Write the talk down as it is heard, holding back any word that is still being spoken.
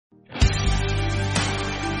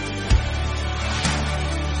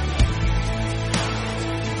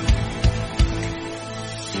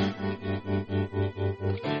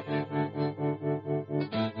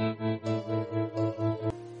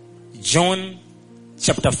John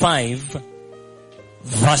chapter 5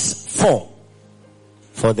 verse 4.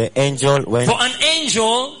 For an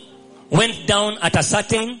angel went down at a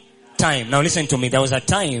certain time. Now listen to me. There was a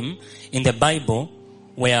time in the Bible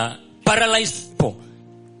where paralyzed people,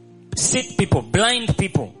 sick people, blind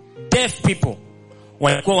people, deaf people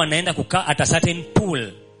walikuwa wanaenda kukaa at a certain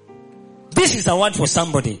pool. This is a word for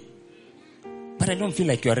somebody. But I don't feel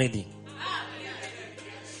like you are ready.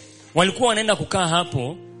 Walikuwa wanaenda kukaa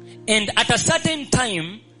hapo, and at a certain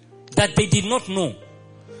time that they did not know,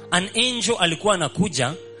 an angel alikuwa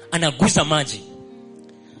anakuja anaguza maji.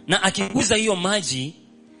 Na akiguza hiyo maji,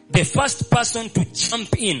 the first person to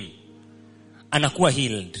jump in anakuwa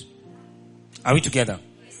healed. Are we together?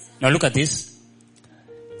 Now look at this.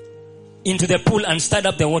 Into the pool and stirred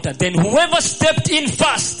up the water. Then whoever stepped in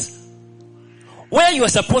first, where you are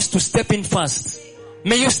supposed to step in first,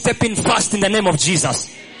 may you step in first in the name of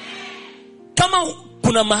Jesus. Kama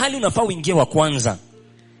kuna mahali unafaa uingie wa kwanza,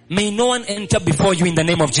 may no one enter before you in the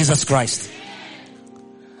name of Jesus Christ.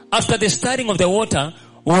 After the stirring of the water,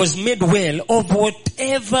 was made well of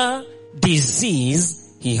whatever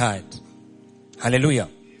disease he had. Hallelujah.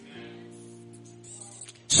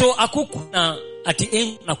 So akukuna ati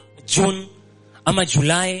angel na June, ama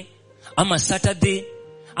July, ama Saturday,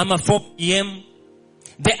 ama 4 p.m.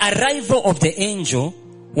 The arrival of the angel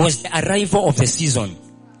was the arrival of the season.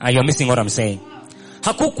 Are you missing what I'm saying?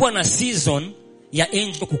 Hakukuwa na season ya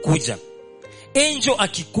angel kukuja. Angel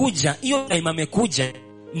akikuja, hiyo time amekuja,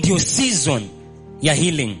 ndio season ya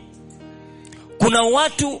healing. Kuna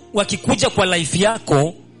watu wakikuja kwa life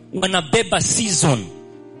yako wanabeba season.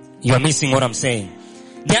 You are missing what I'm saying.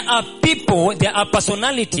 There are people, there are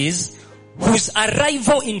personalities whose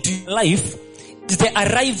arrival into your life is the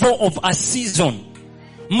arrival of a season.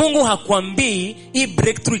 Mungu hakuambii hii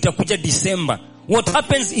breakthrough itakuja December. What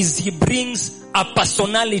happens is he brings a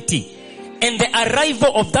personality, and the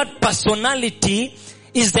arrival of that personality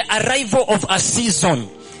is the arrival of a season.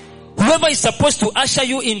 Whoever is supposed to usher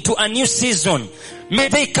you into a new season, may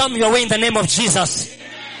they come your way in the name of Jesus.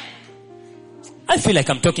 I feel like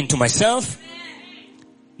I'm talking to myself.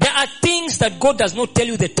 There are things that God does not tell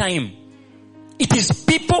you the time. It is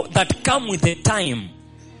people that come with the time.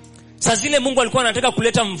 Saa zile Mungu alikuwa anataka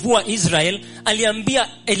kuleta mvua Israel, aliambia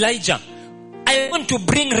Elijah, I want to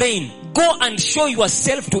bring rain. Go and show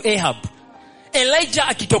yourself to Ahab. Elijah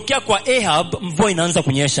akitokea kwa Ahab, mvua inaanza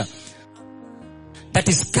kunyesha. That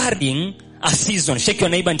is carrying a season. Shake your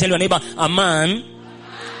neighbor and tell your neighbor, a man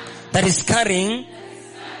that is carrying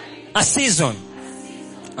a season.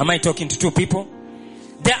 Am I talking to two people?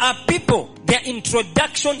 There are people, their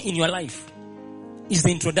introduction in your life is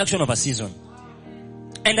the introduction of a season.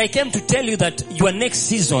 And I came to tell you that your next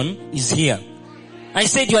season is here. I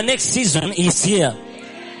said your next season is here.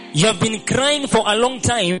 You have been crying for a long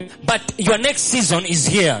time, but your next season is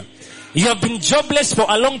here. You have been jobless for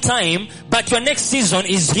a long time, but your next season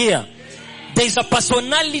is here. There is a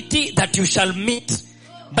personality that you shall meet.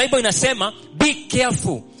 Bible inasema, be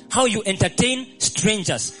careful how you entertain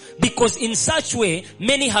strangers, because in such way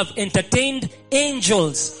many have entertained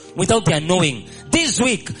angels without their knowing. This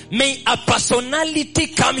week, may a personality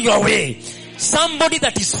come your way. Somebody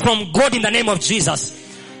that is from God in the name of Jesus.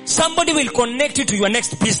 Somebody will connect you to your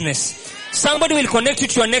next business. Somebody will connect you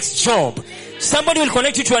to your next job. Somebody will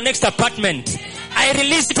connect you to your next apartment. I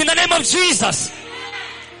release it in the name of Jesus.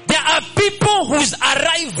 There are people whose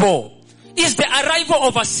arrival is the arrival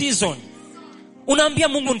of a season. Unaambia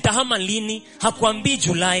Mungu nitahama lini? Hakuambii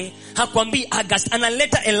July, hakuambii August.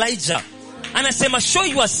 Analeta Elijah. Anasema show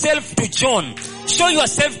yourself to John. Show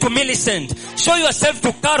yourself to Millicent. Show yourself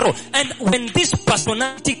to Carol. And when this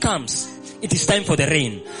personality comes, it is time for the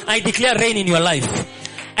rain. I declare rain in your life.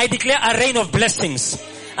 I declare a rain of blessings.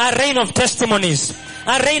 A rain of testimonies.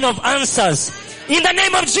 A rain of answers. In the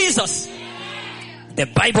name of Jesus. The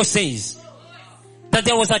Bible says that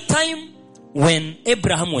there was a time when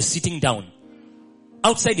Abraham was sitting down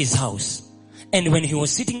outside his house. And when he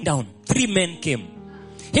was sitting down, 3 men came.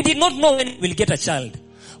 He did not know when he will get a child.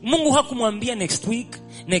 Mungu hakumwambia next week,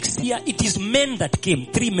 next year. It is men that came,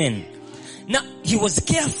 3 men. Now, he was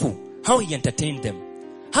careful how he entertained them.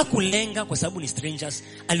 Hakulenga kwa sababu ni strangers.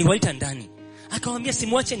 Aliwaita ndani. Akamwambia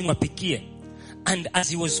simwache niwapikie. And as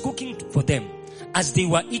he was cooking for them, as they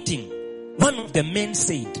were eating, one of the men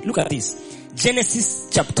said, look at this. Genesis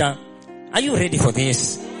chapter. Are you ready for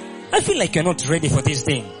this? I feel like you're not ready for this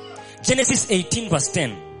thing. Genesis 18 verse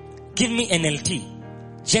 10. Give me NLT.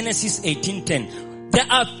 Genesis 18:10. There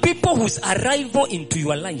are people whose arrival into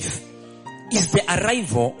your life is the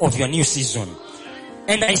arrival of your new season.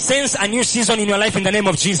 And I sense a new season in your life in the name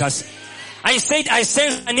of Jesus. I said I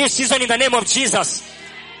sense a new season in the name of Jesus.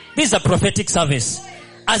 This is a prophetic service.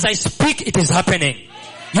 As I speak, it is happening.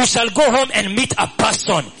 You shall go home and meet a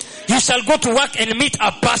person. You shall go to work and meet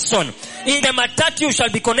a person. In the matatu, you shall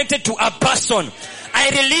be connected to a person. I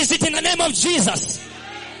release it in the name of Jesus.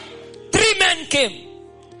 3 men came.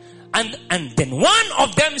 And then one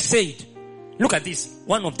of them said, look at this.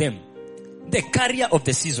 One of them, the carrier of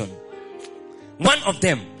the season. One of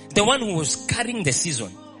them, the one who was carrying the season.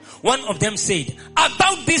 One of them said,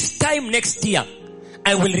 about this time next year,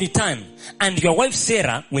 I will return and your wife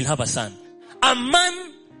Sarah will have a son. A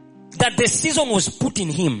man that the season was put in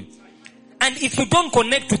him. And if you don't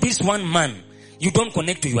connect to this one man, you don't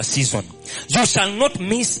connect to your season. You shall not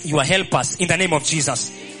miss your helpers in the name of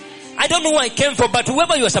Jesus. I don't know who I came for, but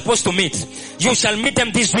whoever you are supposed to meet, you shall meet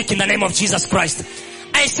them this week in the name of Jesus Christ.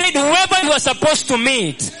 I said whoever you are supposed to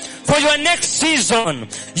meet for your next season,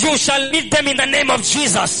 you shall meet them in the name of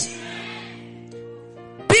Jesus.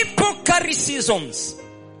 People carry seasons.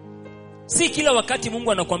 Si kila wakati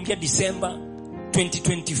Mungu anakuambia December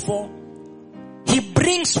 2024. He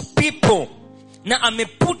brings people. Now I may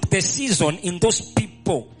put the season in those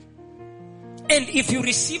people. And if you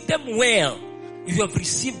receive them well, you have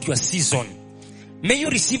received your season. May you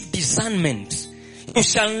receive discernment. You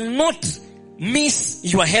shall not miss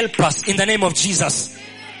your helpers in the name of Jesus.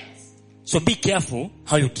 So be careful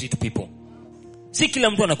how you treat people. Si kila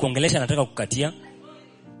mtu anakuongelesha anataka kukatia.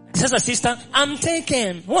 Sasa sister, I'm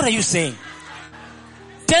taken. What are you saying?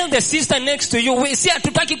 Tell the sister next to you, we see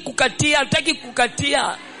hatutaki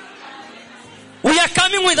kukatia. We are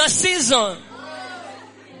coming with a season.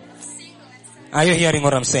 Are you hearing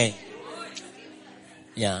what I'm saying?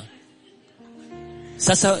 Yeah.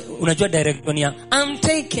 Sasa unajua direction ya I'm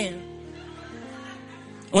taken.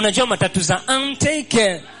 Unajua matatu za I'm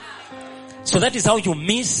taken. So that is how you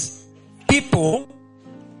miss people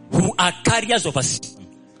who are carriers of a season.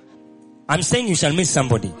 I'm saying you shall meet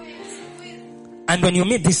somebody. And when you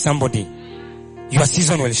meet this somebody, your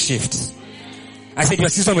season will shift. I said your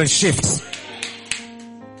season will shift.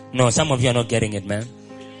 No, some of you are not getting it, man.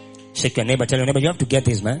 Shake your neighbor, tell your neighbor, you have to get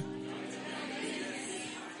this, man.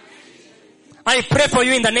 I pray for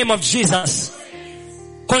you in the name of Jesus.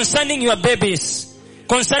 Concerning your babies,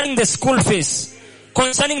 concerning the school fees,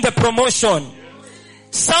 concerning the promotion,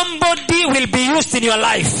 somebody will be used in your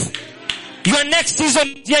life. Your next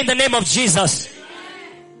season here in the name of Jesus.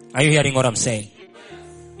 Are you hearing what I'm saying?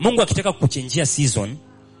 Mungu akitaka kukuchinjia season,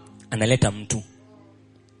 analeta mtu.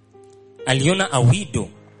 Aliona a widow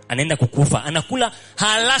anaenda kukufa, anakula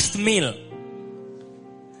her last meal.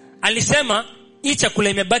 Alisema, hii chakula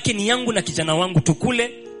imebaki ni yangu na kijana wangu,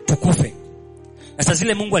 tukule tukufe. Sasa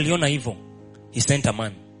zile Mungu aliona hivyo, he sent a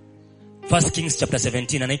man. 1 Kings chapter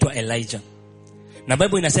 17 anaitwa Elijah. Na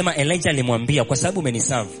Bible inasema Elijah alimwambia, kwa sababu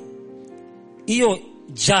umeniserve, hiyo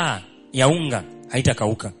jar ya unga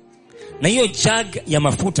haitakauka. Na hiyo jug ya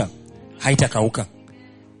mafuta haitakauka.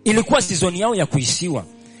 Ilikuwa season yao ya kuishiwa.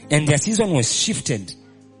 And their season was shifted.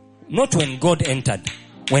 Not when God entered.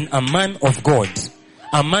 When a man of God,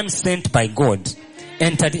 a man sent by God,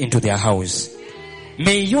 entered into their house.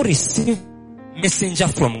 May you receive messenger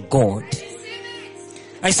from God.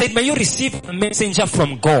 I said, may you receive a messenger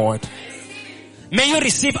from God. May you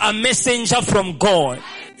receive a messenger from God.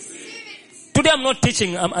 Today I'm not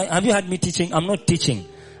teaching. Have you heard me teaching? I'm not teaching.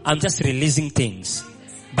 I'm just releasing things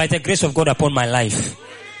by the grace of God upon my life.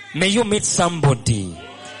 May you meet somebody.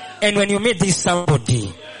 And when you meet this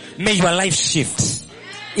somebody, may your life shift.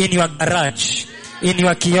 In your garage, in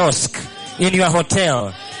your kiosk, in your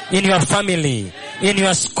hotel, in your family, in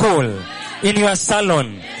your school, in your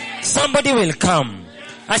salon. Somebody will come.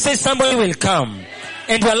 I say somebody will come.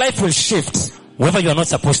 And your life will shift. Whoever you are not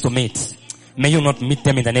supposed to meet, may you not meet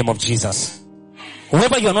them in the name of Jesus.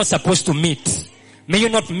 Whoever you are not supposed to meet, may you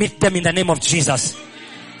not meet them in the name of Jesus.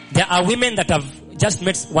 There are women that have just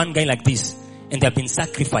met one guy like this and they have been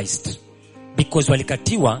sacrificed because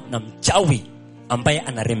walikatiwa na mchawi ambaye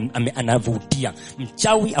anavutia.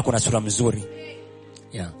 Mchawi akona sura mzuri.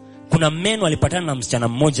 Yeah. Kuna men walipatana na msichana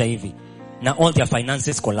mmoja hivi na all their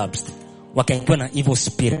finances collapsed. Wakaingiwa na evil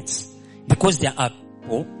spirits because there are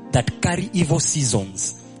people that carry evil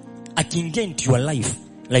seasons. Akiingia into your life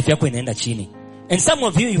yako inaenda chini. And some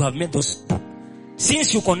of you have met those people.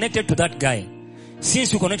 Since you connected to that guy,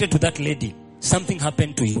 since you connected to that lady, something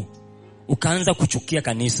happened to you. Ukaanza kuchukia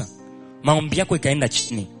kanisa. Maombi yako ikaenda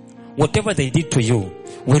chini. Whatever they did to you,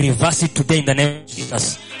 we reverse it today in the name of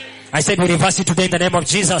Jesus. I said we reverse it today in the name of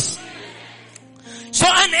Jesus. So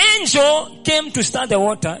an angel came to stir the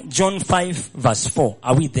water. John 5 verse 4.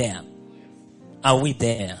 Are we there? Are we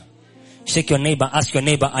there? Shake your neighbor. Ask your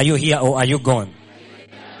neighbor, are you here or are you gone?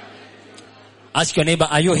 Ask your neighbor,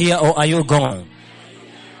 are you here or are you gone?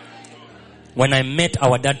 when I met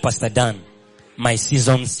our dad, Pastor Dan, my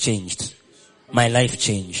seasons changed. My life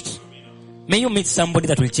changed. May you meet somebody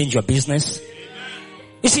that will change your business.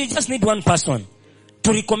 You see, you just need one person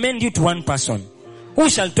to recommend you to one person who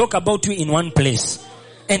shall talk about you in one place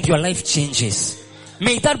and your life changes.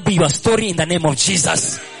 May that be your story in the name of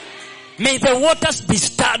Jesus. May the waters be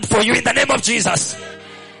stirred for you in the name of Jesus.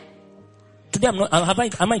 Today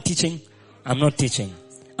am I teaching? I'm not teaching.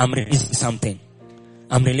 I'm releasing something.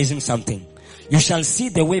 I'm releasing something. You shall see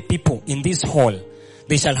the way people in this hall,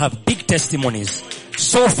 they shall have big testimonies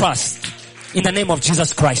so fast in the name of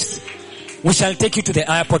Jesus Christ. We shall take you to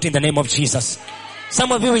the airport in the name of Jesus.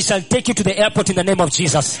 Some of you, we shall take you to the airport in the name of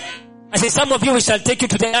Jesus. I say, some of you, we shall take you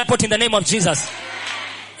to the airport in the name of Jesus.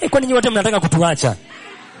 Kwa nini wote mnataka kutuacha?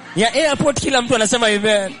 Ya airport kila mtu anasema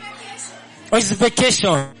amen. Oh, it's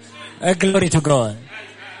vacation. Glory to God.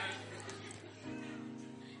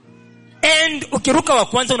 And ukiruka wa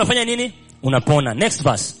kwanza unafanya nini? Unapona. Next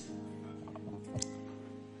verse.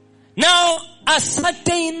 Now a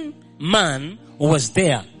certain man was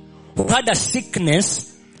there who had a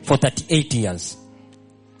sickness for 38 years.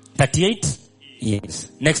 38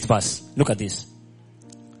 years. Next verse. Look at this.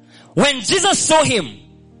 When Jesus saw him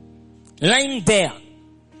lying there,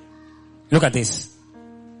 look at this,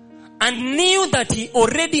 and knew that he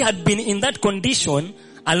already had been in that condition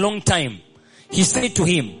a long time, he said to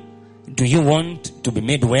him, do you want to be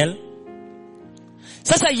made well?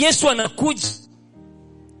 Sasa Yesu anakuja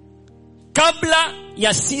kabla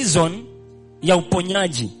ya season ya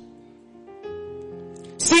uponyaji.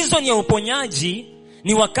 Season ya uponyaji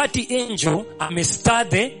ni wakati angel amestir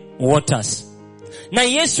the waters. Na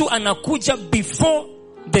Yesu anakuja before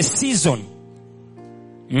the season.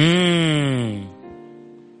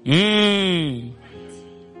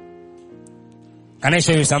 Can I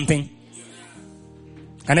show you something?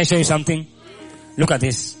 Can I show you something? Look at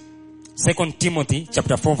this. 2 Timothy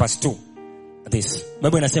chapter 4 verse 2. This.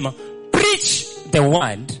 Bible inasema, preach the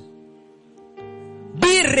word.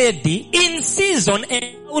 Be ready in season and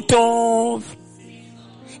out of.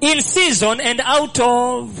 In season and out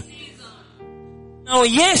of. Now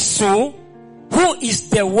Yesu, who is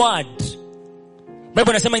the word?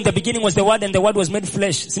 Bible inasema, in the beginning was the word and the word was made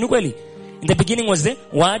flesh. Si ni kweli? In the beginning was the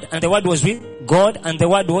word and the word was with God and the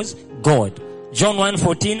word was God. John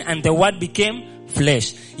 1:14, and the word became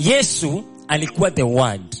flesh. Yesu alikuwa the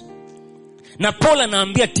word. Na Paul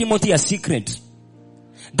anaambia Timothy a secret.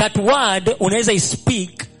 That word unaweza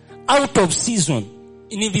speak out of season.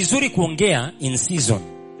 Ni vizuri kuongea in season.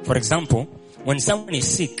 For example, when someone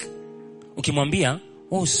is sick, ukimwambia,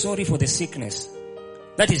 oh, sorry for the sickness.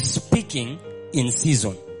 That is speaking in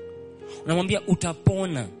season. Unamwambia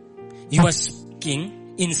utapona. You are speaking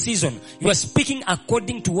in season. You are speaking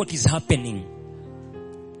according to what is happening.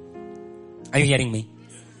 Are you hearing me?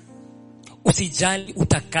 Usijali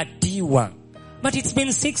utakatiwa. But it's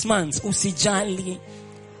been 6 months. Usijali.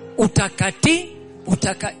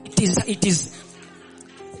 It is.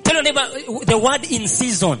 Tell your neighbor the word in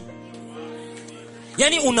season.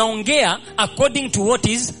 Yani unaongea according to what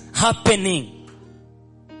is happening.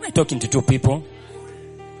 Am I talking to two people?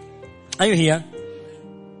 Are you here?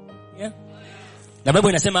 Yeah. The Bible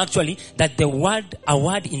inasema actually that a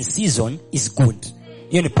word in season is good.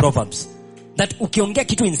 Hiyo ni Proverbs. That ukiongea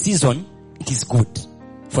kitu in season, it is good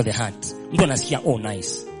for the heart. Mtu anasikia, oh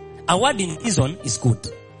nice. A word in season is good,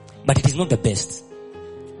 but it is not the best.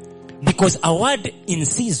 Because a word in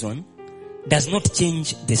season does not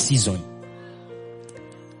change the season.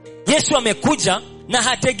 Yesu amekuja na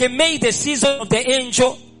hategemei the season of the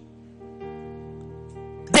angel.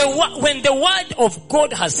 When the word of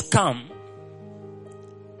God has come,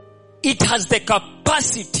 it has the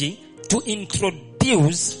capacity to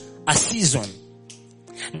introduce a season.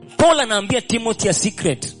 Paul anaambia Timothy a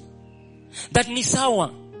secret. That ni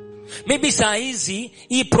sawa. Maybe saa hizi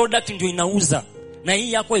hii product ndio inauza na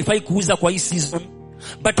hii yako haifai kuuza kwa hii season.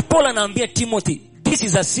 But Paul anaambia Timothy, this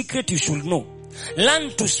is a secret you should know.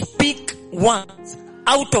 Learn to speak words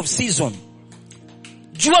out of season.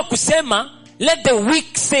 Jua kusema, let the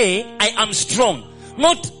weak say, I am strong.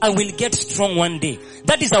 Not, I will get strong one day.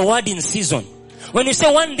 That is a word in season. When you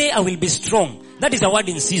say one day I will be strong, that is a word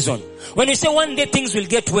in season. When you say one day things will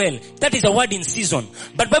get well, that is a word in season.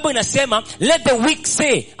 But Bible inasema, let the weak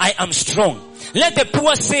say, I am strong. Let the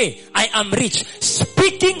poor say, I am rich.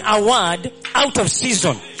 Speaking a word out of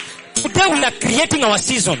season. Today we are creating our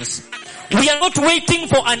seasons. We are not waiting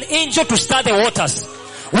for an angel to stir the waters.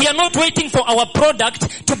 We are not waiting for our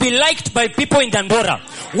product to be liked by people in Dandora.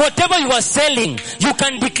 Whatever you are selling, you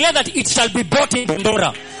can declare that it shall be bought in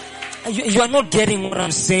Dandora. You are not getting what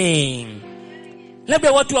I'm saying.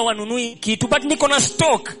 Labda watu hawanunui kitu, but niko na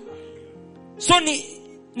stock. So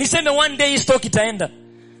niseme one day stock itaenda.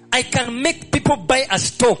 I can make people buy a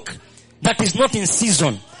stock that is not in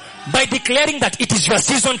season by declaring that it is your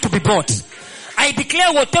season to be bought. I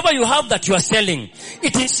declare whatever you have that you are selling,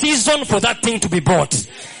 it is season for that thing to be bought.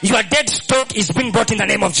 Your dead stock is being bought in the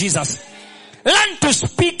name of Jesus. Learn to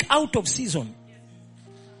speak out of season.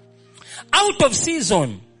 Out of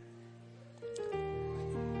season.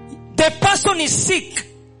 The person is sick.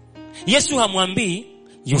 Yesu hamwambii,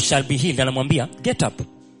 you shall be healed. Anamwambia, get up.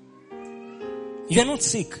 You are not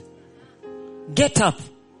sick. Get up.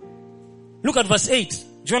 Look at verse 8.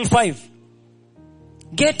 John 5.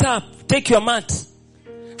 Get up. Take your mat.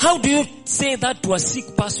 How do you say that to a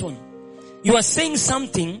sick person? You are saying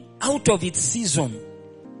something out of its season.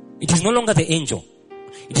 It is no longer the angel.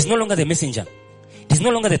 It is no longer the messenger. It is no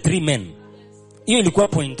longer the 3 men. Hiyo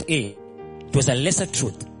ilikuwa point A. It was a lesser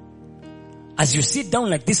truth. As you sit down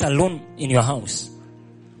like this alone in your house,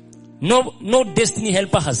 no destiny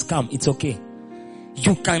helper has come. It's okay.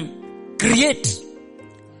 You can create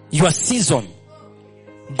your season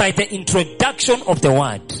by the introduction of the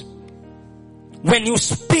word. When you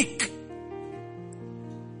speak,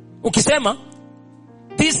 ukisema,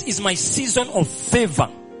 this is my season of favor,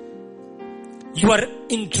 you are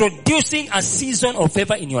introducing a season of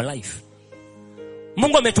favor in your life.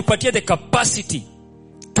 Mungu ametupatia the capacity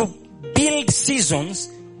to build seasons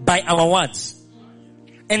by our words.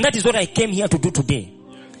 And that is what I came here to do today.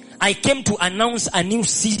 I came to announce a new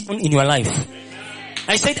season in your life.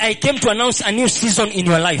 I said I came to announce a new season in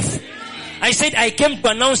your life. I said I came to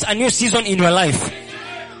announce a new season in your life.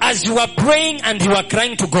 As you are praying and you are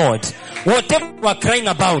crying to God, whatever you are crying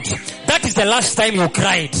about, that is the last time you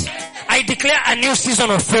cried. I declare a new season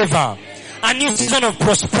of favor, a new season of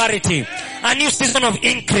prosperity, a new season of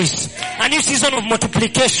increase, a new season of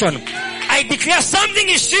multiplication. I declare something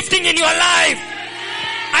is shifting in your life.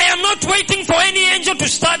 I am not waiting for any angel to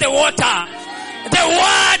stir the water. The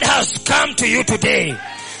word has come to you today.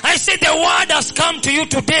 I said the word has come to you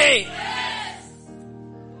today.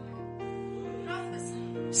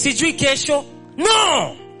 Sijui kesho.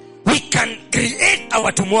 No! We can create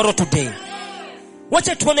our tomorrow today.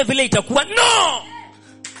 Wacha tuone vile itakuwa. No!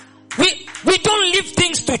 We don't leave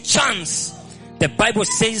things to chance. The Bible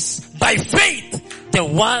says, by faith, the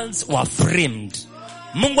worlds were framed.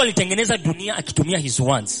 Mungu alitengeneza dunia akitumia his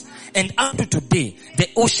words. And up to today, the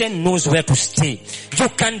ocean knows where to stay. You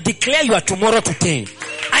can declare your tomorrow today.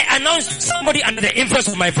 I announced somebody under the influence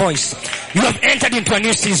of my voice. You have entered into a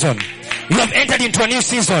new season. You have entered into a new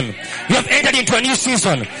season. You have entered into a new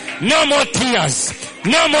season. No more tears.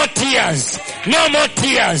 No more tears. No more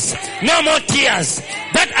tears. No more tears.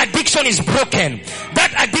 That addiction is broken.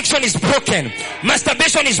 That addiction is broken.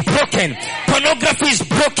 Masturbation is broken. Pornography is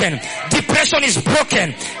broken. Depression is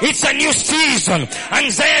broken. It's a new season.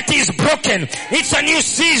 Anxiety is broken. It's a new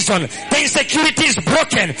season. The insecurity is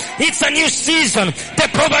broken. It's a new season. The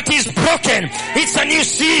poverty is broken. It's a new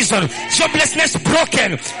season. Joblessness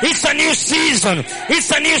broken. It's a new season.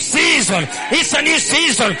 It's a new season. It's a new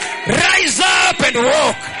season. Rise up and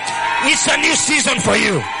walk. It's a new season for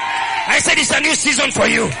you. I said it's a new season for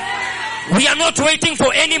you. We are not waiting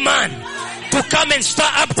for any man to come and stir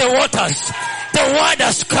up the waters. The word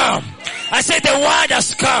has come. I said the word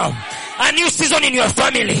has come. A new season in your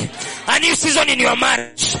family. A new season in your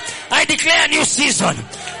marriage. I declare a new season.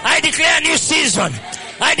 I declare a new season.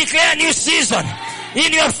 I declare a new season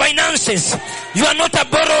in your finances. You are not a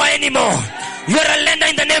borrower anymore. You are a lender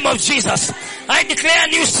in the name of Jesus. I declare a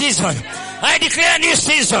new season. I declare a new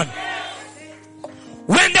season.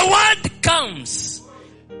 When the word comes,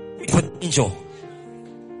 it will angel.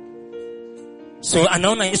 So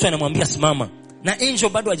anaona Yesu anamwambia simama. Na angel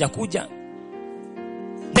bado hajakuja.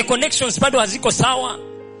 The connections bado haziko sawa.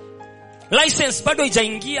 License bado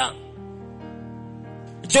haijaingia.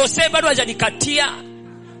 Jose bado hajanikatia.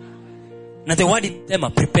 Na the word is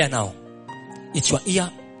them, prepare now. It's your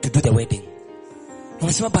year to do the wedding.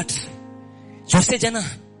 Unasema but Jose jana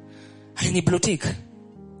aliniblotik.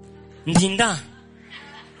 Ndinda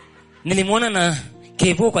nilimwona na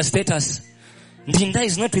Kevo kwa status. Ndinda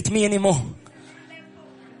is not with me anymore.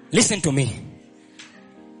 Listen to me.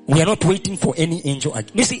 We are not waiting for any angel.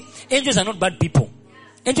 You see, angels are not bad people.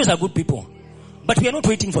 Angels are good people. But we are not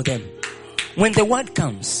waiting for them. When the word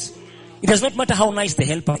comes, it does not matter how nice the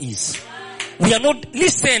helper is. We are not,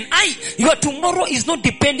 listen, your tomorrow is not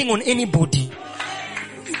depending on anybody.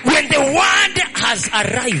 When the word has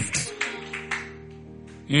arrived.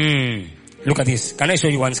 Look at this. Can I show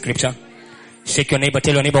you one scripture? Shake your neighbor,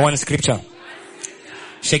 tell your neighbor one scripture.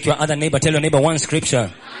 Shake your other neighbor, tell your neighbor one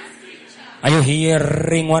scripture. Are you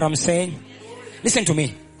hearing what I'm saying? Listen to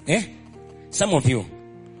me. Some of you,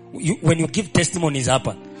 when you give testimonies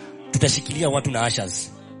hapa, tutashikilia watu na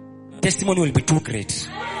ushers. Testimony will be too great.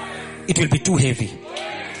 It will be too heavy.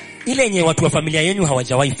 Ile yenye watu wa familia yenu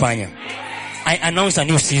hawajawahi fanya. I announce a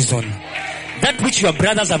new season. That which your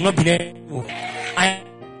brothers have not been able to. A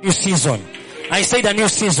new season. I said a new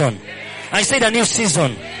season. I said a new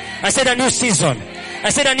season. I said a new season. I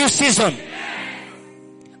said a new season.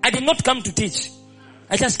 I did not come to teach.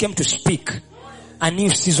 I just came to speak. A new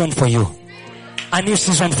season for you. A new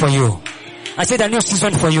season for you. I said a new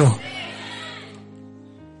season for you.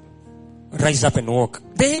 Rise up and walk.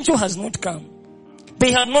 The angel has not come.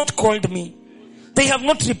 They have not called me. They have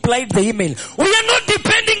not replied the email. We are not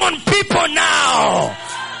depending on people now.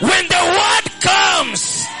 When the word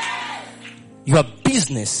comes, your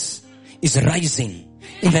business is rising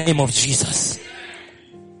in the name of Jesus.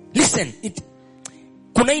 Listen,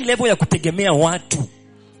 kuna hii level ya kutegemea watu.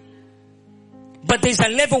 But there is a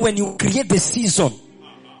level when you create the season.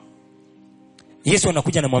 Yesu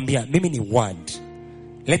anakuja anamwambia, mimi ni word.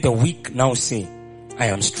 Let the weak now say, I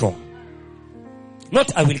am strong.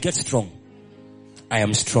 Not I will get strong. I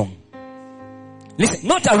am strong. Listen,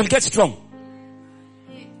 not I will get strong.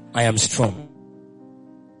 I am strong.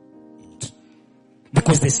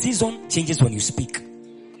 Because the season changes when you speak.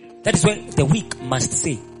 That is when the weak must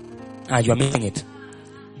say. You are missing it.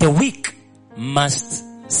 The weak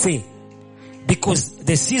must say. Because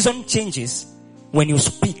the season changes when you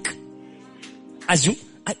speak.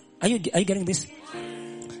 Are you getting this?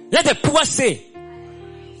 Let the poor say,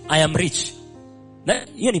 I am rich.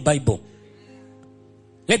 You're in the Bible.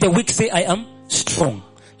 Let the weak say, I am strong.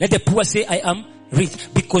 Let the poor say, I am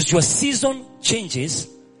rich. Because your season changes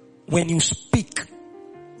when you speak.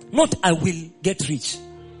 Not, I will get rich.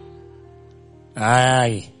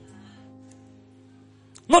 Aye.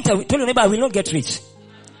 Not, tell your neighbor, I will not get rich.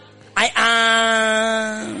 I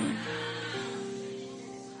am.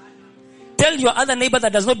 Tell your other neighbor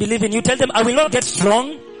that does not believe in you, tell them, I will not get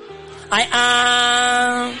strong. I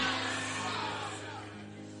am.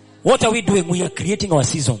 What are we doing? We are creating our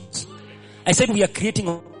seasons. I said we are creating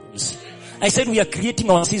our seasons. I said we are creating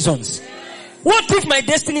our seasons. What if my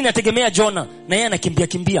destiny nategemea Jonah? Na yeye anakimbia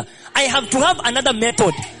kimbia. I have to have another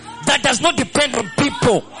method that does not depend on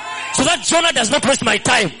people. So that Jonah does not waste my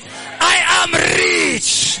time. I am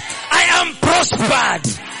rich. I am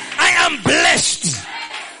prospered. I am blessed.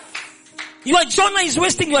 Your Jonah is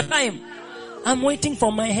wasting your time. I'm waiting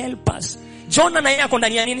for my helpers. Jonah na yeye ako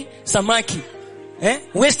ndani ya nini? Samaki.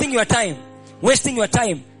 Wasting your time. Wasting your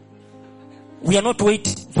time. We are not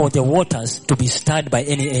waiting for the waters to be stirred by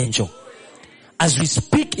any angel. As we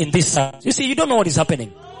speak in this service, you see, you don't know what is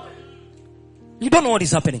happening. You don't know what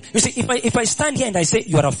is happening. You see, if I stand here and I say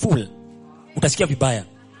you are a fool, utasikia vibaya.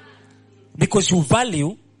 Because you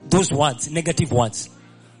value those words, negative words.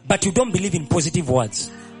 But you don't believe in positive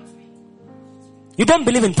words. You don't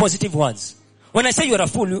believe in positive words. When I say you are a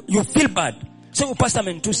fool, you feel bad. So, Pastor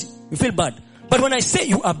Mentusi, you feel bad. But when I say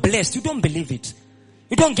you are blessed, you don't believe it.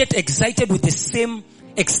 You don't get excited with the same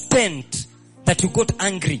extent that you got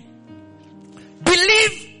angry.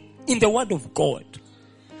 Believe in the word of God.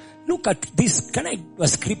 Look at this. Can I give you a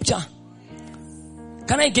scripture?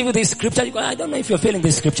 Can I give you this scripture? I don't know if you're feeling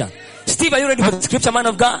this scripture. Steve, are you ready for the scripture, man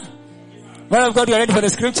of God? Man of God, you are ready for the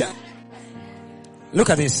scripture? Look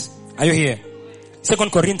at this. Are you here? 2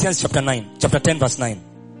 Corinthians chapter 10 verse 9.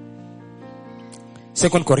 2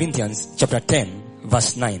 Corinthians chapter 10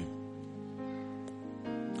 verse 9.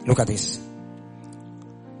 Look at this.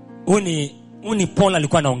 Uni Paul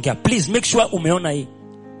alikuwa anaongea. Please make sure umeona hii.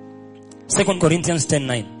 2 Corinthians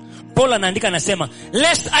 10:9. Paul anaandika anasema,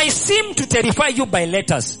 lest I seem to terrify you by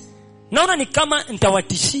letters. Naona ni kama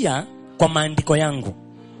nitawatishia kwa maandiko yangu.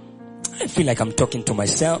 I feel like I'm talking to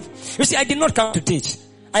myself. You see, I did not come to teach.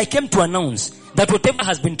 I came to announce that whatever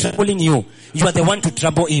has been troubling you, you are the one to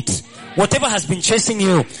trouble it. Whatever has been chasing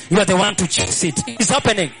you, you are the one to chase it. It's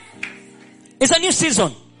happening. It's a new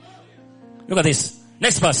season. Look at this.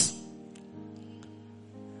 Next verse.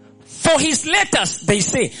 For his letters, they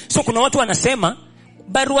say. So kuna watu wanasema,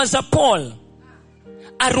 barua za Paul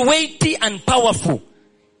are weighty and powerful.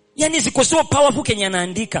 Yani ziko so powerful kenye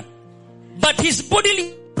anaandika. But his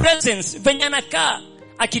bodily presence, venye anakaa,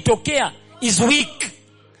 akitokea, is weak.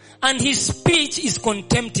 And his speech is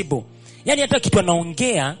contemptible. Yani hata kitu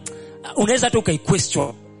anaongea, unaweza hata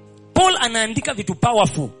ukai-question. Paul anaandika vitu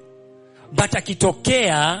powerful. But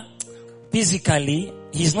akitokea, physically,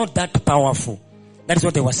 he's not that powerful. That is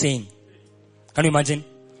what they were saying. Can you imagine?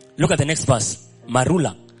 Look at the next verse.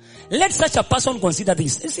 Marula. Let such a person consider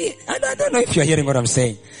this. You see, I don't know if you're hearing what I'm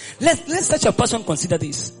saying. Let such a person consider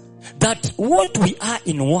this. That what we are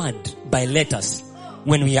in word by letters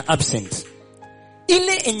when we are absent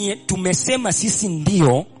ile enye tumesema sisi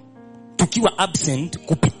ndio tukiwa absent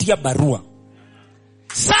kupitia barua.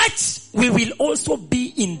 Such we will also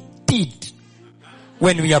be indeed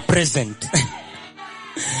when we are present.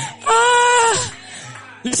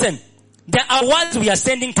 Listen, there are words we are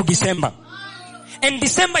sending to December. And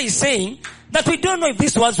December is saying that we don't know if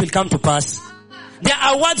these words will come to pass. There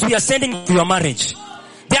are words we are sending to your marriage.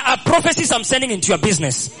 There are prophecies I'm sending into your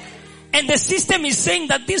business. And the system is saying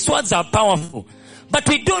that these words are powerful. But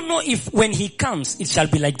we don't know if when he comes, it shall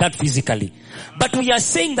be like that physically. But we are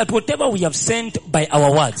saying that whatever we have sent by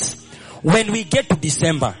our words, when we get to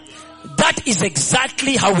December, that is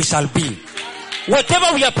exactly how we shall be.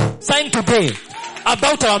 Whatever we are saying today,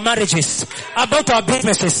 about our marriages, about our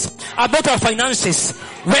businesses, about our finances,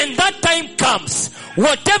 when that time comes,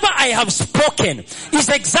 whatever I have spoken is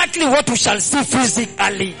exactly what we shall see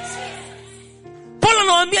physically. Paul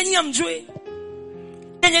anawaambia nyinyi mjue,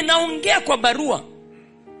 yenye naongea kwa barua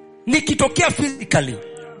nikitokea physically,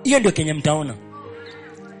 hiyo ndio kenye mtaona.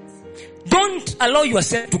 Don't allow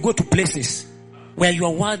yourself to go to places where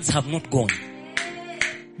your words have not gone.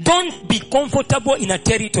 Don't be comfortable in a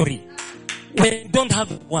territory when you don't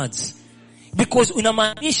have words. Because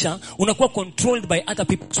unamaanisha unakuwa controlled by other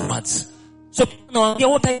people's words. So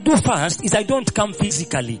what I do first is I don't come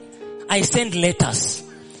physically. I send letters.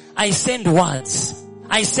 I send words.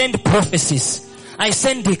 I send prophecies. I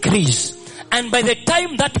send decrees. And by the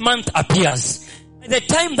time that month appears, by the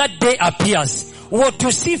time that day appears, what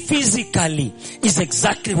you see physically is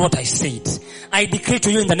exactly what I said. I decree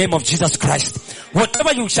to you in the name of Jesus Christ.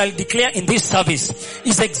 Whatever you shall declare in this service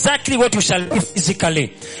is exactly what you shall do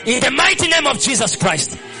physically. In the mighty name of Jesus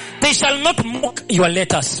Christ. They shall not mock your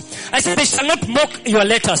letters. I said they shall not mock your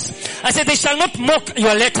letters. I said they shall not mock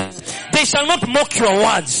your letters. They shall not mock your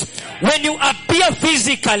words. When you appear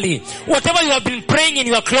physically, whatever you have been praying in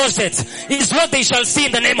your closet is what they shall see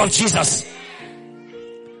in the name of Jesus.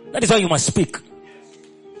 That is why you must speak.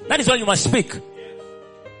 That is why you must speak.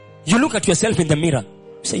 You look at yourself in the mirror.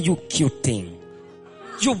 Say, you cute thing.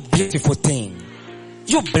 You beautiful thing.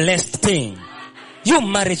 You blessed thing. You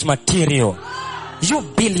marriage material. You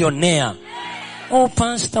billionaire. Oh,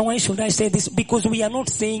 Pastor, why should I say this? Because we are not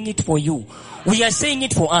saying it for you. We are saying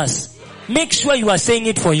it for us. Make sure you are saying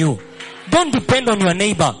it for you. Don't depend on your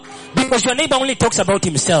neighbor. Because your neighbor only talks about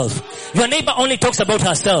himself. Your neighbor only talks about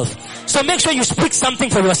herself. So make sure you speak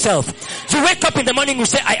something for yourself. You wake up in the morning, you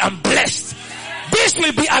say, I am blessed. This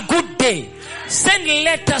will be a good day. Send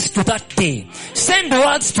letters to that day. Send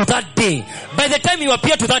words to that day. By the time you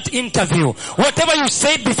appear to that interview, whatever you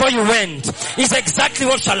said before you went is exactly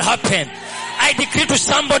what shall happen. I decree to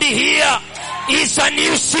somebody here, it's a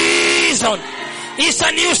new season. It's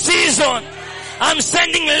a new season. I'm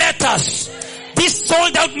sending letters. This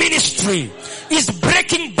sold out ministry is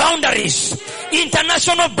breaking boundaries,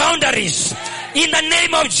 international boundaries. In the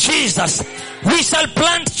name of Jesus, we shall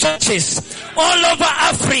plant churches all over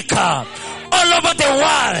Africa, all over the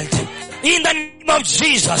world. In the name of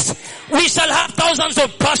Jesus, we shall have thousands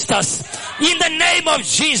of pastors. In the name of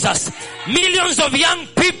Jesus, millions of young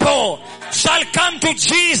people shall come to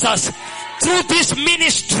Jesus through this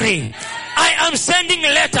ministry. I am sending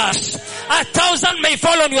letters. 1,000 may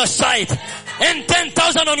fall on your side and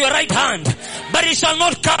 10,000 on your right hand, but it shall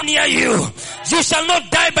not come near you. You shall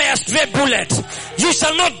not die by a stray bullet. You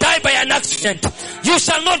shall not die by an accident. You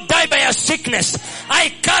shall not die by a sickness.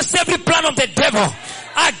 I curse every plan of the devil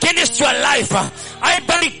against your life. I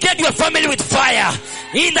barricade your family with fire.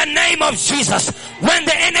 In the name of Jesus, when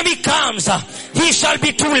the enemy comes, he shall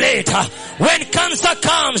be too late. When cancer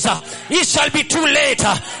comes, it shall be too late.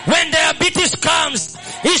 When diabetes comes,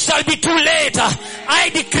 it shall be too late. I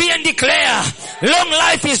decree and declare, long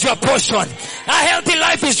life is your portion. A healthy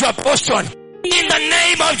life is your portion. In the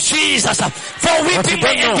name of Jesus, for weeping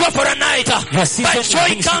may endure for a night, but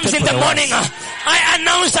joy comes in the morning. I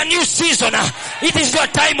announce a new season. It is your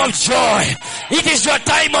time of joy. It is your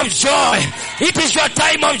time of joy. It is your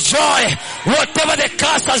time of joy. Whatever the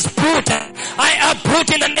curse has put, I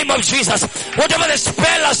uproot in the name of Jesus. Whatever the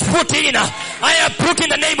spell has put in, I uproot in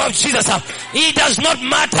the name of Jesus. It does not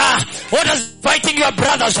matter what has been fighting your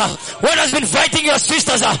brothers, what has been fighting your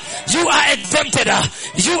sisters. You are exempted.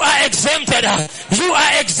 You are exempted. You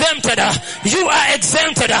are exempted. You are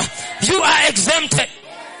exempted. You are exempted.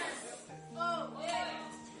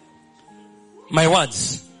 My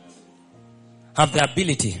words have the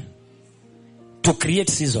ability to create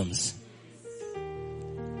seasons.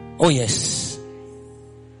 Oh yes.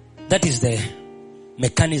 That is the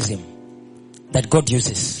mechanism that God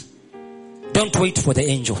uses. Don't wait for the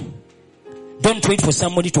angel. Don't wait for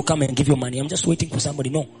somebody to come and give you money. I'm just waiting for somebody.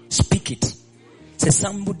 No. Speak it. Say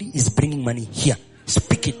somebody is bringing money here.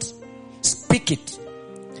 Speak it. Speak it.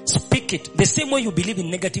 Speak it. The same way you believe in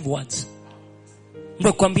negative words.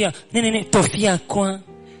 Ndio kwambia, nene tofia kwa.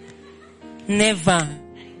 Never.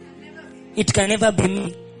 It can never be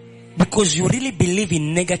me. Because you really believe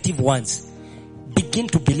in negative words. Begin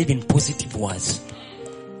to believe in positive words.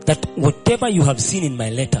 That whatever you have seen in my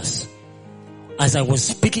letters, as I was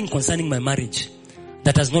speaking concerning my marriage,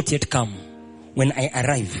 that has not yet come, when I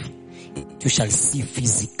arrive, you shall see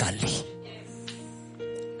physically.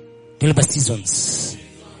 Remember seasons.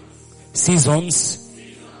 Seasons.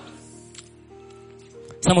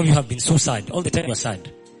 Some of you have been so sad. All the time you are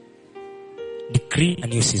sad. Decree a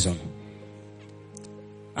new season.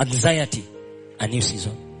 Anxiety, a new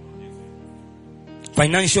season.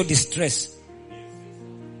 Financial distress,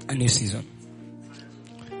 a new season.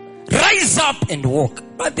 Rise up and walk.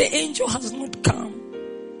 But the angel has not come.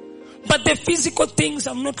 But the physical things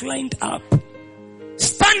have not lined up.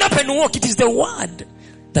 Stand up and walk. It is the word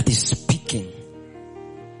that is speaking.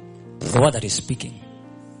 The word that is speaking.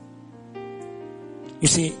 You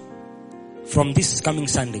see, from this coming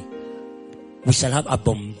Sunday, we shall have a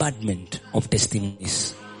bombardment of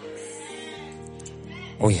testimonies.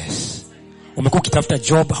 Oh yes. Umekuwa ukitafuta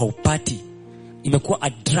job haupati. Imekuwa a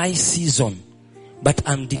dry season. But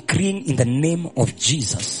I'm decreeing in the name of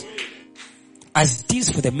Jesus. As it is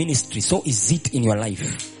for the ministry, so is it in your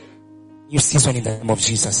life. New season in the name of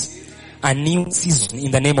Jesus. A new season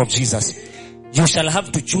in the name of Jesus. You shall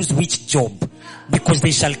have to choose which job. Because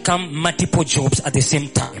they shall come multiple jobs at the same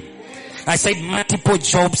time. I said multiple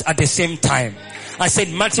jobs at the same time. I said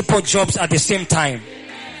multiple jobs at the same time.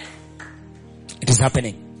 It is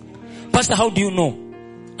happening. Pastor, how do you know?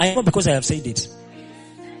 I know because I have said it.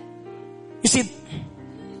 You see,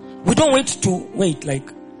 we don't wait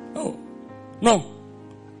like, oh, no.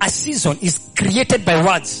 A season is created by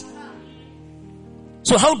words.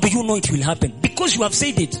 So how do you know it will happen? Because you have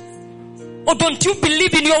said it. Or don't you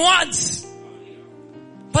believe in your words?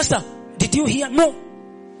 Pastor, did you hear? No.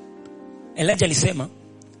 Elijah alisema,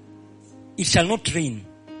 it shall not rain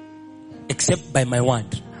except by my word.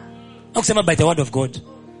 Hakusema by the word of God.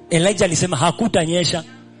 Elijah alisema hakutanyesha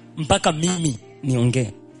mpaka mimi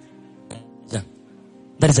niongee.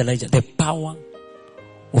 That is Elijah. The power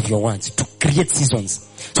of your words to create seasons.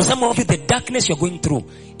 So some of you, the darkness you're going through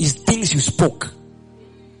is things you spoke.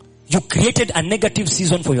 You created a negative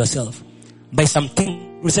season for yourself by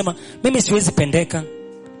something. Ulisema, mimi siwezi pendeka.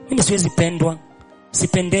 Mimi siwezi pendwa.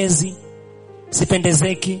 Sipendezi.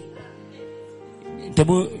 Sipendezeki.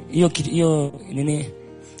 Tebu, hiyo, nini,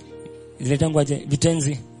 ziletangu aje,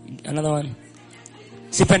 vitenzi. Another one.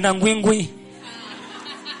 Sipendangwingwi.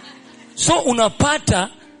 So unapata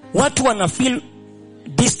watu wana feel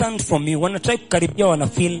distant from you. Wana try kukaribia, wana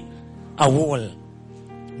feel a wall.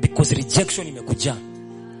 Because rejection imekuja.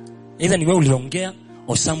 Either ni wewe uliongea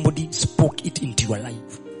or somebody spoke it into your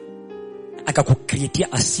life. Akakucreatea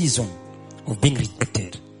a season of being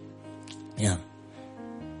rejected. Yeah.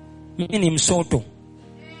 Mimi ni msoto.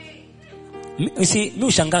 You see, mimi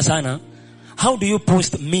ushangaa sana. How do you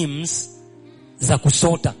post memes za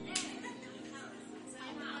kusota?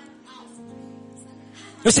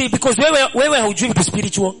 You see, because wewe haujui vitu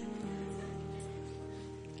spiritual.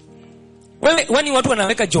 Wani watu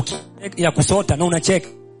wanaweka joke ya kusota na unacheka.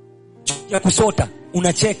 Ya kusota,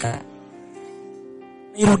 unacheka.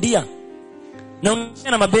 Irudia. Na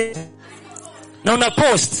unacheka na mabete. Na una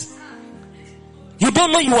post. You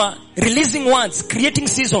don't know you are releasing words, creating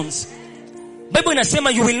seasons. Bible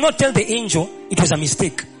inasema you will not tell the angel it was a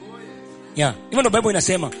mistake. Yeah. Even the Bible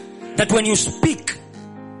inasema that when you speak,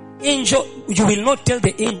 angel, you will not tell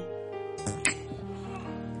the angel.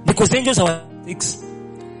 Because angels are mistakes.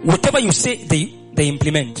 Whatever you say, they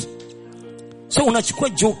implement. So unachukua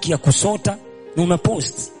joke ya kusota na una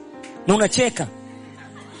post. Na unacheka.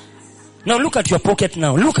 Now look at your pocket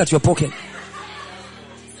now. Look at your pocket.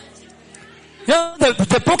 You know,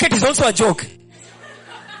 the pocket is also a joke.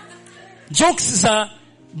 Jokes are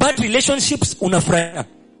bad relationships unafurahia.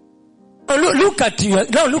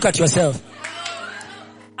 Now look at yourself.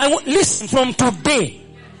 Listen, from today,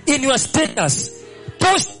 in your status,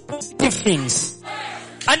 post positive things.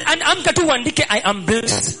 And amka tu uandike I am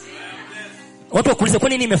blessed. Watu wakuulize kwa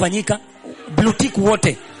nini imefanyika? Blue tick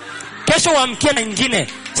wote. Kesho waamkia na nyingine.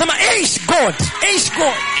 Sema eish God.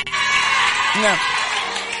 Yeah.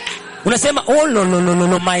 Unasema oh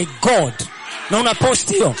lo my God. Na una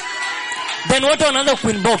post hiyo. Then watu wanaanza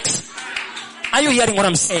kuinbox. Are you hearing what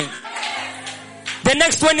I'm saying? The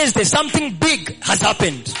next Wednesday something big has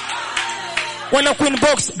happened. Wana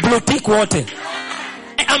kuinbox blue tick wote.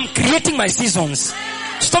 I am creating my seasons.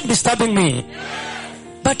 Stop disturbing me.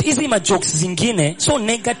 But hizi ma jokes zingine so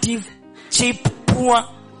negative, cheap, poor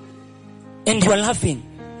and you are laughing.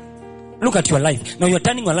 Look at your life. Now you are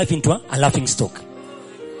turning your life into a laughing stock.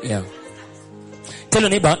 Yeah. Tell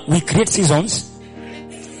your neighbor, we create seasons.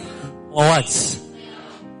 Or words.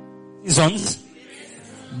 Seasons.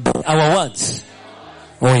 Our words.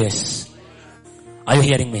 Oh yes. Are you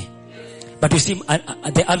hearing me? But you see,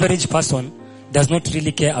 the average person does not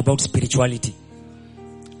really care about spirituality.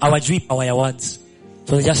 Our power words.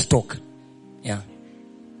 So they just talk. Yeah.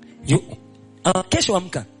 Kesho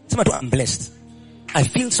amka. Sema tu, I'm blessed. I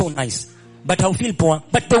feel so nice. But I feel poor.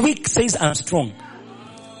 But the weak says I'm strong.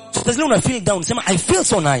 So there's no feel down. Sema, I feel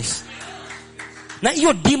so nice. Na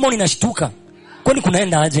hiyo demon inashtuka. Kwani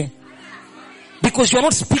kunaenda aje? Because you are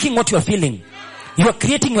not speaking what you are feeling. You are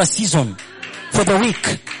creating your season for the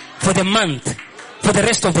week, for the month, for the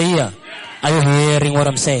rest of the year. Are you hearing what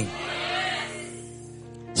I'm saying?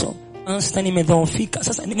 So, sasa nimedhoofika.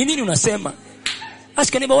 Sasa nini unasema?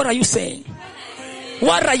 Ask your neighbor, what are you saying?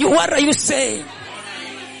 What are you saying?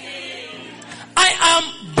 I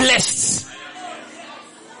am blessed.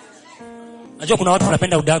 Najua kuna watu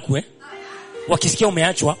wanapenda udaku wakisikia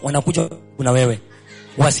umeachwa wanakuja kuna wewe.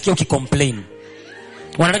 Wasikia ukicomplain.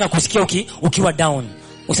 Wanataka kusikia ukiwa down.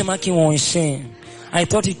 Usema kiwonshe. I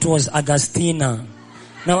thought it was Augustina.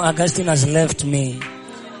 Now Augustina has left me.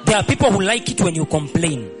 There are people who like it when you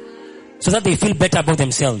complain, so that they feel better about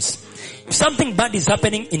themselves. If something bad is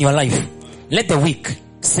happening in your life, let the weak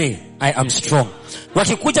say, I am strong.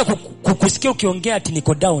 Wakikuja kukusikia ukiongea ati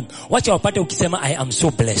niko down, wacha wapate ukisema, I am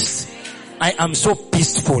so blessed. I am so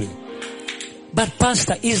peaceful. But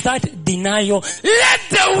pastor, is that denial? Let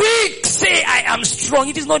the weak say, I am strong.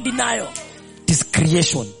 It is not denial. It is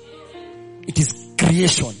creation. It is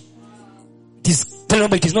creation. It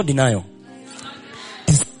is not denial.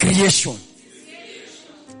 It is creation.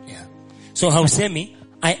 Yeah. So hausemi,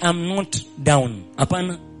 I am not down.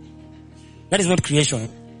 Apana. That is not creation.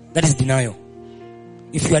 That is denial.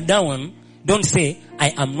 If you are down, don't say,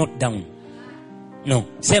 I am not down. No.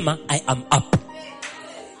 Sema, I am up.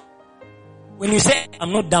 When you say,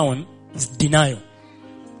 I'm not down, it's denial.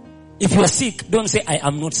 If you are sick, don't say, I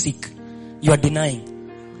am not sick. You are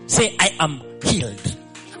denying. Say, I am healed.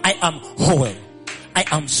 I am whole. I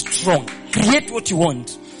am strong. Create what you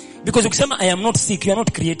want. Because ukisema, I am not sick, you are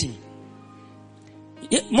not creating.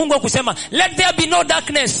 Mungu akusema, let there be no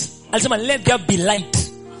darkness. Alisema, let there be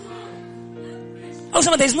light.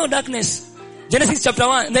 Akusema, there is no darkness. Genesis chapter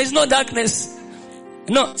 1, there is no darkness.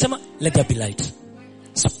 No, sema, let there be light.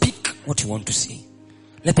 Speak what you want to see.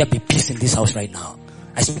 Let there be peace in this house right now.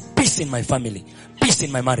 I speak peace in my family. Peace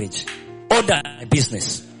in my marriage. Order my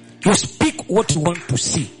business. You speak what you want to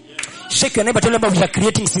see. Shake your neighbor, tell them, we are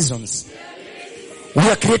creating seasons. We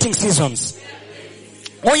are creating seasons.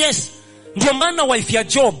 Oh yes. Ndio maana wife ya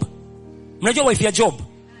Job. Mnajua wife ya Job?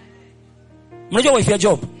 Mnajua wife ya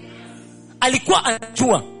Job? Alikuwa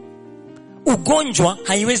anajua ugonjwa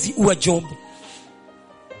haiwezi ua Job.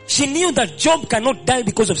 She knew that Job cannot die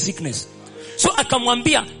because of sickness. So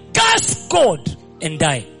akamwambia, curse God and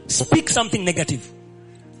die. Speak something negative.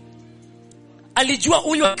 Alijua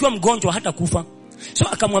huyo akiwa mgonjwa hata kufa. So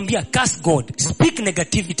akamwambia, curse God, speak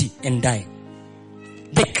negativity and die.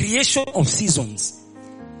 The creation of seasons.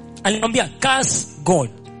 Alimwambia, curse God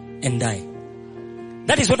and die.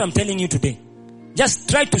 That is what I'm telling you today. Just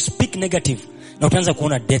try to speak negative. Na utaanza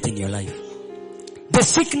kuona death in your life. The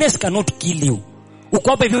sickness cannot kill you.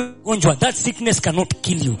 Ukope ugonjwa, that sickness cannot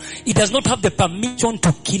kill you. It does not have the permission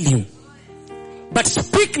to kill you. But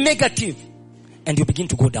speak negative and you begin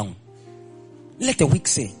to go down. Let the weak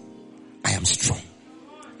say, I am strong.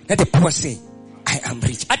 Let the poor say, I am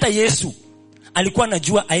rich. Hata Yesu alikuwa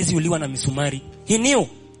anajua haizi uliwa na misumari. He knew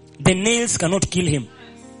the nails cannot kill him.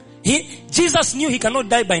 Jesus knew he cannot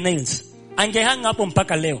die by nails. Angehanga hapo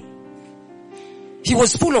mpaka leo. He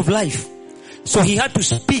was full of life. So he had to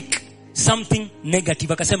speak something negative.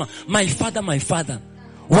 Akasema, my father,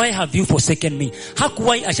 why have you forsaken me?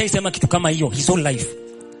 Hakuwahi ashaisema kitu kama hiyo his whole life.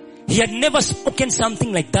 He had never spoken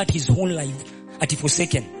something like that his whole life. Ati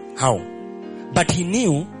forsaken. How? But he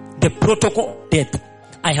knew the protocol of death.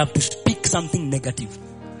 I have to speak something negative.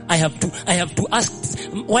 I have to ask,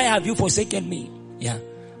 why have you forsaken me? Yeah.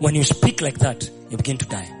 When you speak like that, you begin to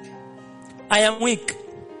die. I am weak.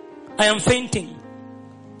 I am fainting.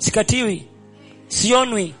 Sikatiwi.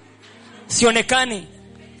 Sionwi. Sionekani.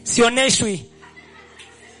 Sioneshwi.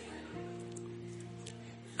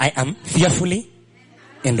 I am fearfully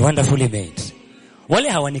and wonderfully made. Wale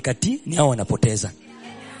hawanikati ni hao wanapoteza.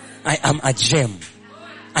 I am a gem.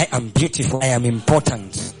 I am beautiful. I am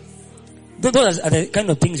important. Those are the kind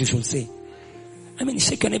of things you should say. I mean,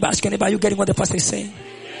 shake your neighbor, ask your neighbor, are you getting what the pastor is saying?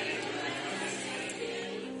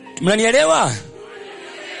 Mnanielewa?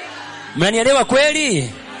 Mnanielewa kweli?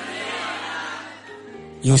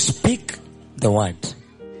 You speak the word.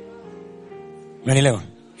 Mnanielewa?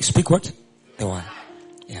 You speak what? The word.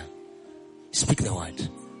 Yeah. Speak the word.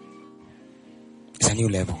 It's a new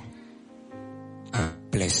level.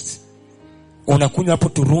 Blessed. Unakunywa hapo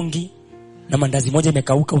turungi na mandazi moja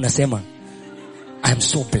imekauka, unasema I am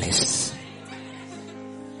so blessed.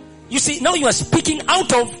 You see, now you are speaking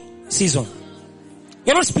out of season.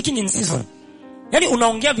 You're not speaking in season. Yani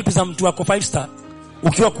unaongea vitu za mtu wako 5 star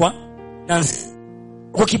ukiwa kwa dance.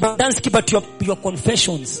 Kwa dance but your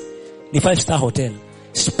confessions ni 5 star hotel.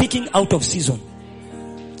 Speaking out of season.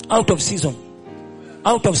 Out of season.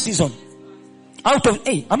 Out of season. Out of,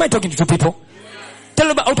 hey, am I talking to two people? Tell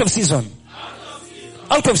them about out of season.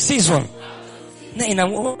 Out of season. Na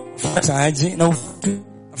inafuataje na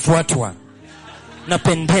ufuatwa.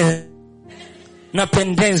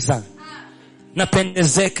 Napendeza.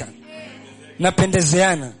 Napendezeka.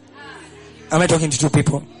 Napendezeana. Am I talking to two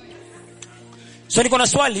people? So niko na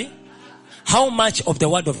swali. How much of the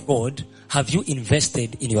word of God have you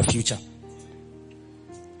invested in your future?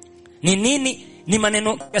 Ni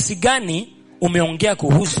maneno kiasi gani umeongea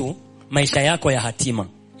kuhusu maisha yako ya hatima?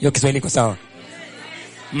 Hiyo Kiswahili iko sawa?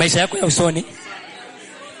 Maisha yako ya usoni.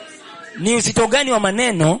 Ni uzito gani wa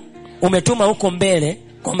maneno umetuma huko mbele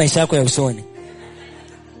kwa maisha yako ya usoni?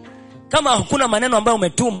 Kama hakuna maneno ambayo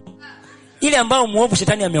umetuma, ile ambayo muovu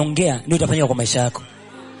shetani ameongea ndio itafanyika kwa maisha yako.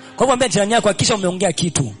 Kwa hivyo ambia jirani yako hakikisha umeongea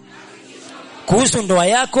kitu kuhusu ndoa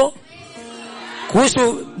yako,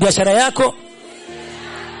 kuhusu biashara yako,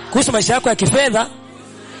 kuhusu maisha yako ya kifedha.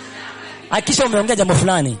 Hakikisha umeongea jambo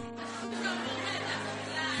fulani.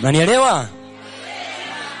 Unanielewa?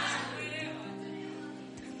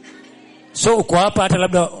 So uko hapa hata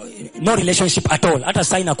labda no relationship at all. Hata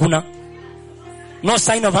sign hakuna. No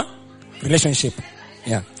sign of a relationship.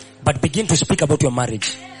 Yeah. But begin to speak about your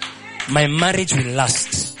marriage. My marriage will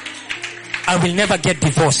last. I will never get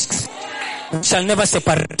divorced. We shall never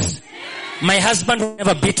separate. My husband will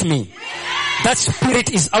never beat me. That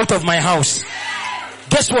spirit is out of my house.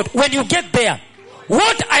 Guess what? When you get there,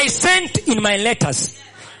 what I sent in my letters,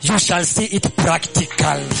 you shall see it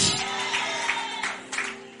practically.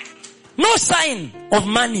 No sign of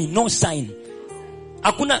money, no sign.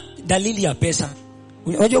 Hakuna dalili ya pesa.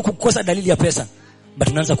 Unajua kukosa dalili ya pesa, but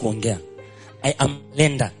unaanza kuongea. I am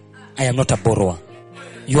lender. I am not a borrower.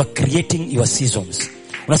 You are creating your seasons.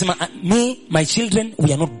 Unasema me, my children,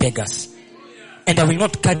 we are not beggars. And I will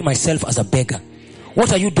not carry myself as a beggar.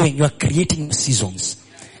 What are you doing? You are creating seasons.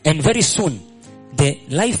 And very soon, the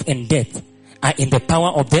life and death are in the power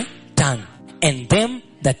of the tongue. And them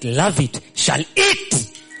that love it shall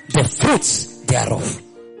eat the fruits thereof.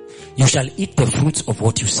 You shall eat the fruits of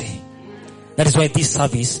what you say. That is why this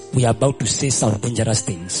service, we are about to say some dangerous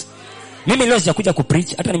things. Mimi leo sijakuja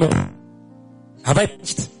kupreach. Have I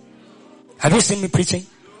preached? Have you seen me preaching?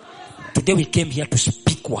 Today we came here to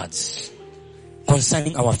speak words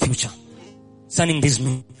concerning our future, concerning this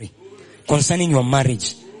ministry, concerning your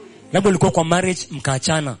marriage. Labda ulikuwa kwa marriage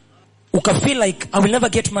mkaachana, feel like I will never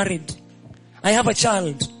get married. I have a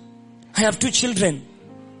child. I have 2 children.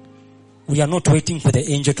 We are not waiting for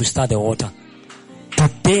the angel to stir the water.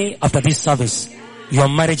 Today, after this service, your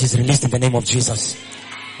marriage is released in the name of Jesus.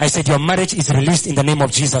 I said your marriage is released in the name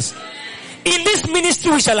of Jesus. In this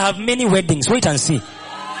ministry we shall have many weddings. Wait and see.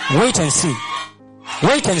 Wait and see.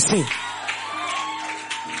 Wait and see.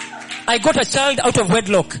 I got a child out of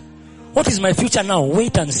wedlock. What is my future now?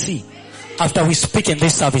 Wait and see. After we speak in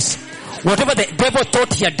this service, whatever the devil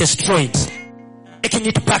thought he had destroyed, taking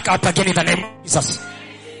it back up again in the name of Jesus.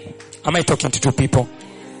 Am I talking to 2 people?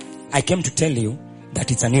 I came to tell you that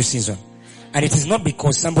it's a new season. And it is not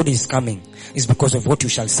because somebody is coming. It's because of what you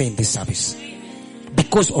shall say in this service.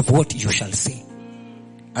 Because of what you shall say.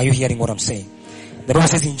 Are you hearing what I'm saying? The Bible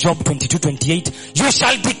says in Job 22:28, you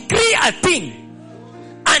shall decree a thing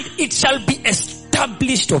and it shall be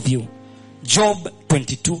established of you. Job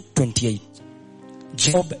 22:28.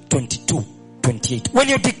 Job 22:28. When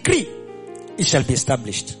you decree, it shall be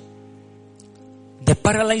established. The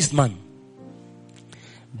paralyzed man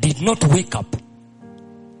did not wake up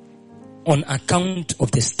on account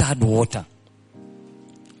of the stirred water.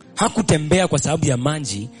 Hakutembea kwa sababu ya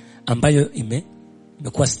maji ambayo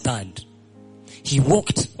imekuwa stirred. He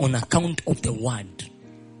walked on account of the word.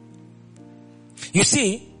 You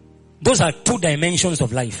see, those are 2 dimensions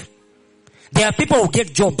of life. There are people who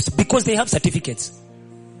get jobs because they have certificates.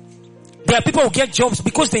 There are people who get jobs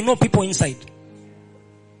because they know people inside.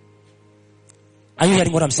 Are you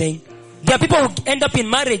hearing what I'm saying? There are people who end up in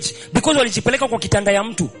marriage because walijipeleka kwa kitanda ya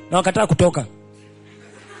mtu na wakataa kutoka.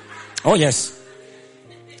 Oh yes.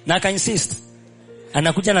 Na aka insist.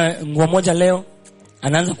 anakuja na nguo moja leo,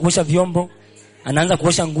 anaanza kuosha vyombo, anaanza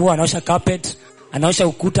kuosha nguo, anaosha carpet, anaosha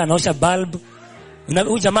ukuta, anaosha bulb.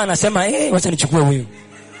 Huyu jamaa anasema, wacha nichukue huyu.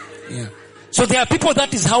 Yeah. So there are people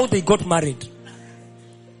that is how they got married.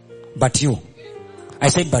 But you. I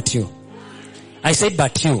said but you. I said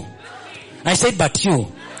but you. I said but you.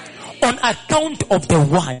 On account of the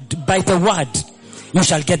word, by the word, you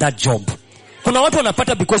shall get that job. Kuna watu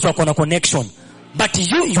wanapata because wako na connection. But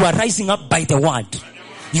you are rising up by the word.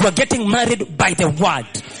 You are getting married by the word.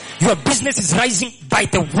 Your business is rising by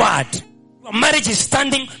the word. Your marriage is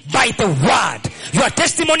standing by the word. Your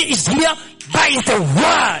testimony is here by the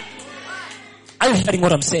word. Are you hearing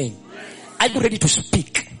what I'm saying? Are you ready to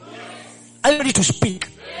speak? Are you ready to speak?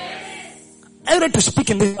 Are you ready to speak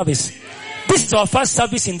in this service? This is our first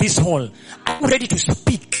service in this hall. Are you ready to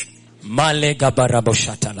speak? Male gabarabo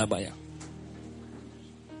shatalabaya.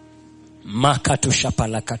 Makatu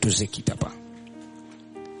shapalakatu zekitapa.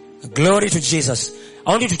 Glory to Jesus. I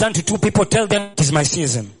want you to turn to two people. Tell them, it is my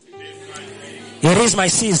season. It is my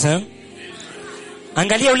season.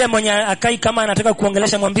 Angalia ule mwenye akai kama anataka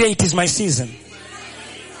kuongelesha, mwambie it is my season.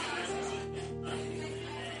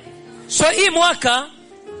 So hii mwaka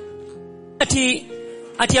ati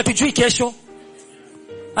hatujui kesho.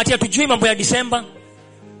 Ati hatujui mambo ya Disemba.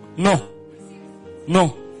 No.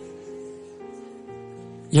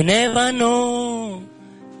 You never know.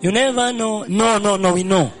 You never know. No, we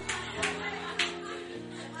know.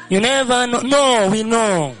 You never know. No, we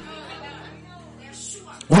know.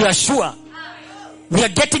 We are sure. We are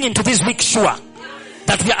getting into this week sure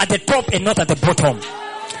that we are at the top and not at the bottom.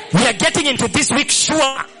 We are getting into this week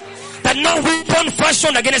sure that no weapon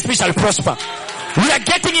fashioned against me shall prosper. We are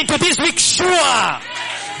getting into this week sure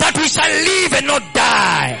that we shall live and not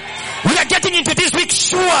die. We are getting into this week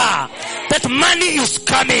sure that money is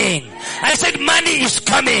coming. I said money is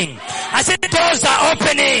coming. I said doors are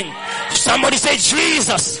opening. Somebody say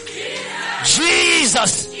Jesus.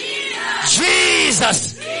 Jesus.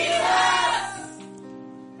 Jesus.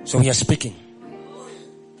 So we are speaking.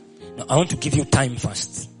 Now I want to give you time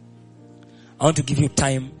first. I want to give you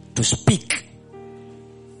time to speak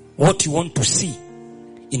what you want to see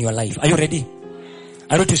in your life. Are you ready?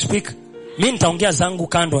 Are you ready to speak? Mimi nitaongea zangu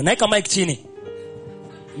kando. Naika mic chini.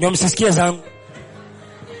 Ndio msisikie zangu.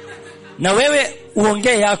 Na wewe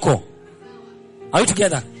uongee yako. Are you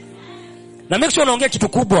together? Na make sure unaongea kitu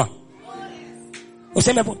kubwa.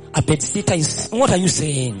 Useme hapo, a bedsitter is, what are you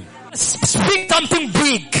saying? Speak something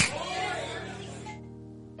big.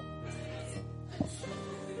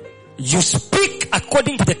 You speak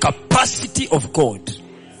according to the capacity of God.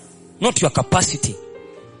 Not your capacity.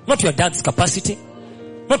 Not your dad's capacity.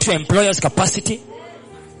 Not your employer's capacity.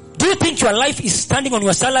 Do you think your life is standing on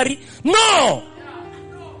your salary? No.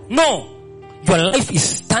 Your life is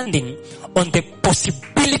standing on the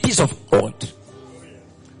possibilities of God.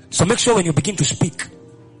 So make sure when you begin to speak,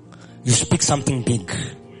 you speak something big.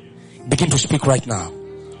 Begin to speak right now.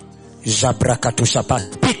 Jabrakatu shapa.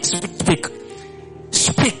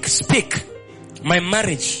 Speak. My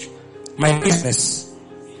marriage, my business,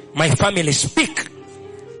 my family, speak.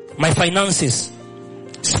 My finances,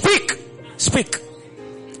 speak.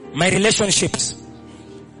 My relationships,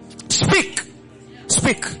 speak.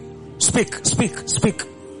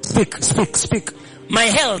 My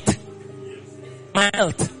health,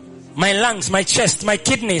 my lungs, my chest, my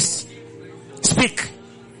kidneys, speak.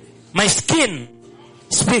 My skin,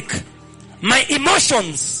 speak. My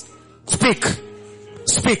emotions, speak.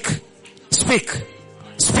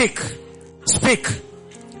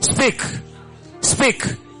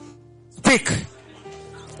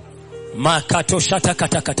 Makato shata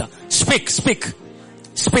kata.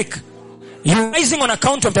 Speak. You're rising on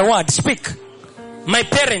account of the word. Speak. My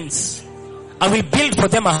parents, I will build for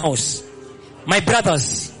them a house. My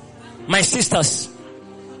brothers, my sisters,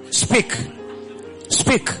 speak.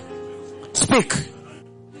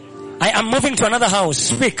 I am moving to another house.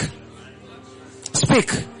 Speak.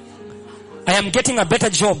 I am getting a better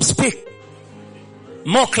job. Speak.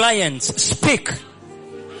 More clients. Speak.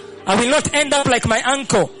 I will not end up like my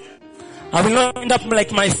uncle. I will not end up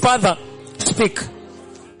like my father. Speak.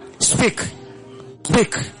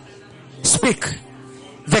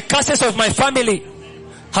 The curses of my family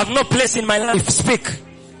have no place in my life. Speak.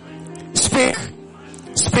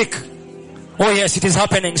 Oh yes, it is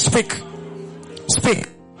happening. Speak.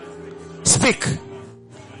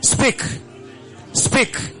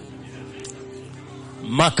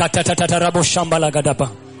 Makatatatarabo shambala gadapa.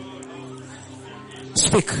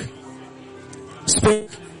 Speak.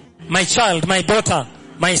 My child, my daughter,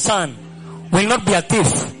 my son will not be a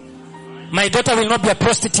thief. My daughter will not be a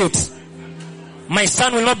prostitute. My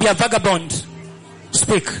son will not be a vagabond.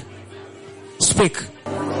 Speak. Speak.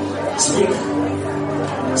 Speak.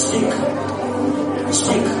 Speak.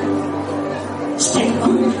 Speak. Speak.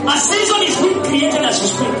 A season is being created as you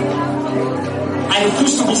speak. I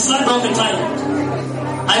refuse to be sad all the time.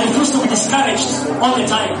 I refuse to be discouraged all the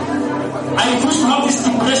time. I refuse to have this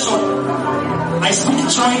depression. I speak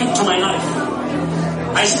joy into my life.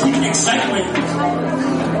 I speak excitement.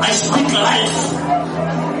 I speak life.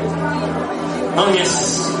 Oh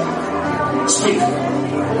yes. Speak.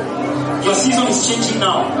 Your season is changing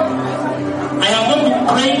now. I have not been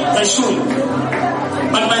praying as I should,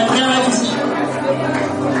 but my prayer life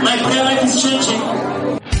is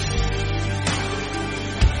changing.